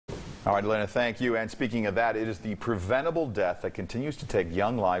All right, Elena, thank you. And speaking of that, it is the preventable death that continues to take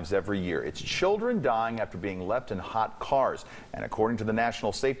young lives every year. It's children dying after being left in hot cars. And according to the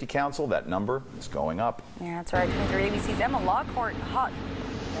National Safety Council, that number is going up. Yeah, that's right. 23 ABC's Emma Lockhart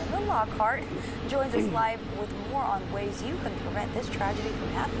joins us live with more on ways you can prevent this tragedy from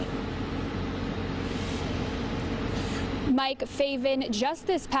happening. Mike Faven, just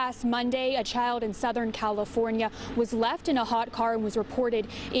this past Monday, a child in Southern California was left in a hot car and was reported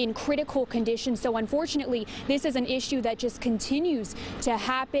in critical condition. So unfortunately, this is an issue that just continues to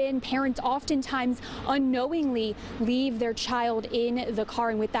happen. Parents oftentimes unknowingly leave their child in the car,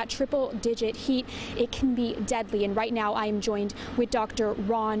 and with that triple-digit heat, it can be deadly. And right now, I am joined with Dr.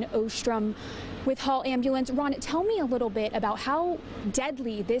 Ron Ostrom with Hall Ambulance. Ron, tell me a little bit about how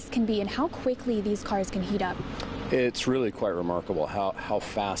deadly this can be and how quickly these cars can heat up. It's really quite remarkable how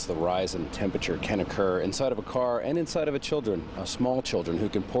fast the rise in temperature can occur inside of a car and inside of small children who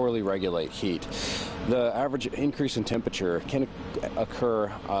can poorly regulate heat. The average increase in temperature can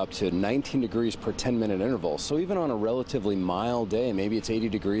occur up to 19 degrees per 10-minute interval. So even on a relatively mild day, maybe it's 80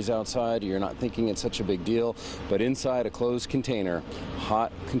 degrees outside, you're not thinking it's such a big deal, but inside a closed container,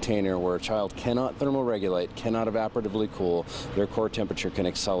 hot container where a child cannot thermoregulate, cannot evaporatively cool, their core temperature can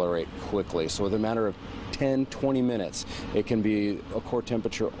accelerate quickly. So within a matter of 10-20 minutes, it can be a core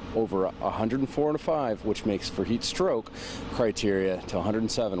temperature over 104.5, which makes for heat stroke criteria, to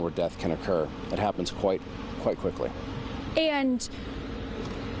 107 where death can occur. It happens quite quickly. And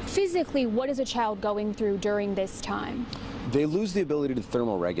physically, what is a child going through during this time? They lose the ability to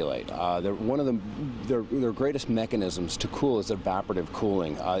thermoregulate. One of their greatest mechanisms to cool is evaporative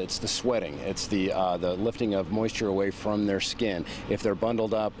cooling. It's the sweating. It's the lifting of moisture away from their skin. If they're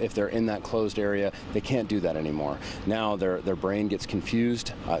bundled up, if they're in that closed area, they can't do that anymore. Now their brain gets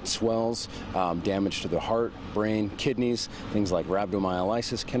confused. It swells. Damage to the heart, brain, kidneys. Things like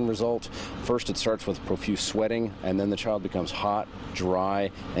rhabdomyolysis can result. First, it starts with profuse sweating, and then the child becomes hot,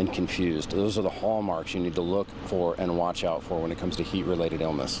 dry, and confused. Those are the hallmarks you need to look for and watch out for when it comes to heat-related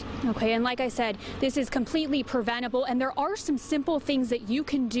illness. Okay, and like I said, this is completely preventable, and there are some simple things that you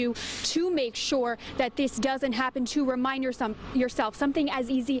can do to make sure that this doesn't happen, to remind yourself. Something as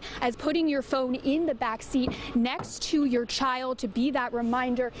easy as putting your phone in the back seat next to your child to be that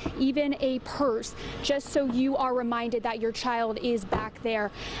reminder, even a purse, just so you are reminded that your child is back there.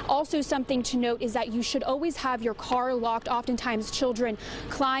 Also, something to note is that you should always have your car locked. Oftentimes, children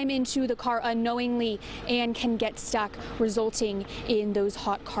climb into the car unknowingly and can get stuck, resulting in those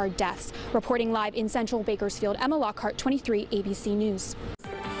hot car deaths. Reporting live in Central Bakersfield, Emma Lockhart, 23 ABC News.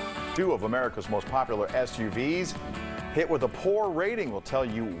 Two of America's most popular SUVs hit with a poor rating. We'll tell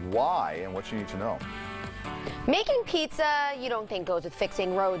you why and what you need to know. Making pizza, you don't think goes with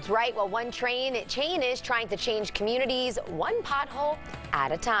fixing roads, right? Well, one chain is trying to change communities one pothole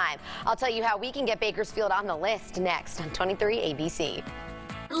at a time. I'll tell you how we can get Bakersfield on the list next on 23 ABC.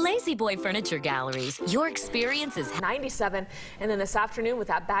 Lazy Boy Furniture Galleries. Your experience is 97, and then this afternoon with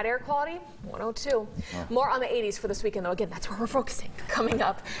that bad air quality, 102. More on the 80s for this weekend, though. Again, that's where we're focusing coming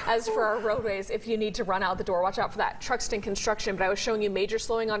up. As for our roadways, if you need to run out the door, watch out for that Truxton construction. But I was showing you major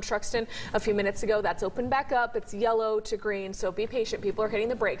slowing on Truxton a few minutes ago. That's opened back up. It's yellow to green, so be patient. People are hitting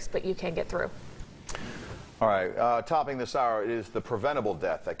the brakes, but you can get through. All right, topping this hour is the preventable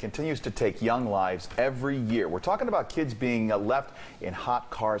death that continues to take young lives every year. We're talking about kids being left in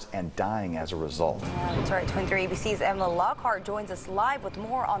hot cars and dying as a result. Yeah, that's right. 23 ABC's Emma Lockhart joins us live with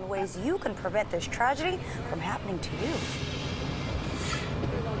more on ways you can prevent this tragedy from happening to you.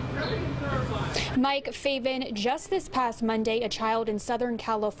 Mike Faven, just this past Monday, a child in Southern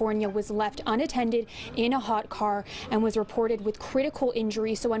California was left unattended in a hot car and was reported with critical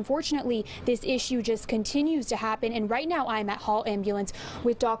injury. So unfortunately, this issue just continues to happen. And right now I'm at Hall Ambulance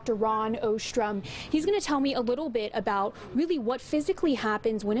with Dr. Ron Ostrom. He's going to tell me a little bit about really what physically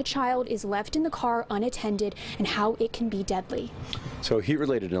happens when a child is left in the car unattended and how it can be deadly. So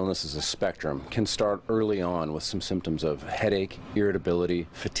heat-related illness is a spectrum. Can start early on with some symptoms of headache, irritability,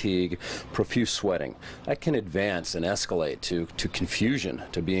 fatigue, profuse sweating. That can advance and escalate to confusion,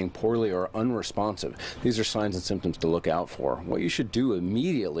 to being poorly or unresponsive. These are signs and symptoms to look out for. What you should do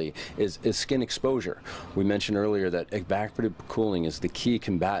immediately is skin exposure. We mentioned earlier that evaporative cooling is the key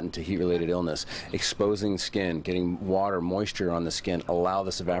combatant to heat-related illness. Exposing skin, getting water, moisture on the skin, allow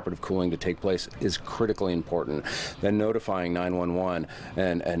this evaporative cooling to take place is critically important. Then notifying 911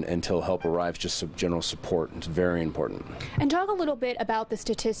 and until help arrives, just some general support. It's very important. And talk a little bit about the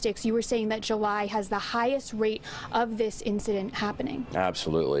statistics. You were saying that July July has the highest rate of this incident happening.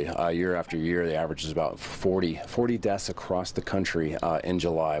 Absolutely. Year after year, the average is about 40 deaths across the country in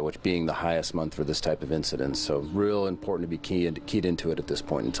July, which being the highest month for this type of incident. So real important to be keyed into it at this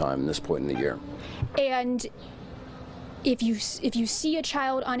point in time, this point in the year. And if you see a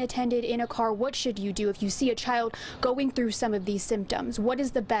child unattended in a car, what should you do? If you see a child going through some of these symptoms, what is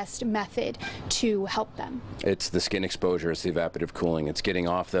the best method to help them? It's the skin exposure, it's the evaporative cooling, it's getting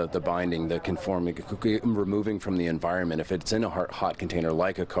off the binding, the conforming, removing from the environment. If it's in a hot container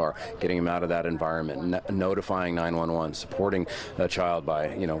like a car, getting them out of that environment, notifying 911, supporting a child by,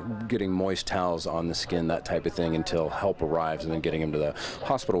 getting moist towels on the skin, that type of thing, until help arrives, and then getting them to the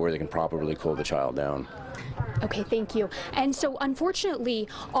hospital where they can properly cool the child down. Okay, thank you. And so unfortunately,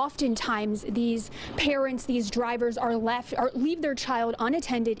 oftentimes these parents, these drivers leave their child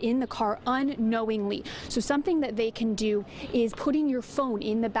unattended in the car unknowingly. So something that they can do is putting your phone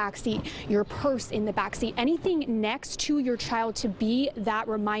in the back seat, your purse in the back seat, anything next to your child to be that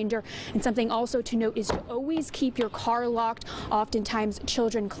reminder. And something also to note is to always keep your car locked. Oftentimes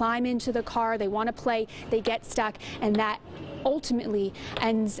children climb into the car, they want to play, they get stuck, and that ultimately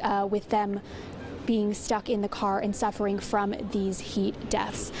ends with them being stuck in the car and suffering from these heat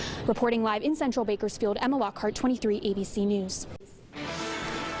deaths. Reporting live in Central Bakersfield, Emma Lockhart, 23 ABC News.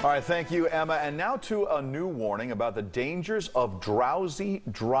 All right, thank you, Emma. And now to a new warning about the dangers of drowsy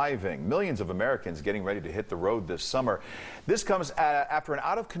driving. Millions of Americans getting ready to hit the road this summer. This comes after an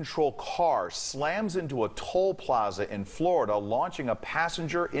out-of-control car slams into a toll plaza in Florida, launching a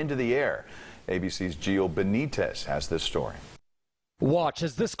passenger into the air. ABC's Gio Benitez has this story. Watch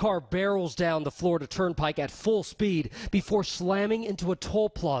as this car barrels down the Florida Turnpike at full speed before slamming into a toll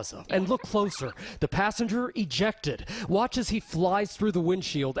plaza. And look closer, the passenger ejected. Watch as he flies through the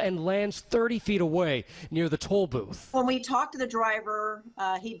windshield and lands 30 feet away near the toll booth. When we talked to the driver,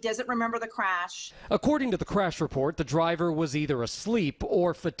 he doesn't remember the crash. According to the crash report, the driver was either asleep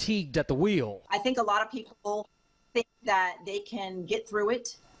or fatigued at the wheel. I think a lot of people think that they can get through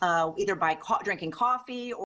it either by drinking coffee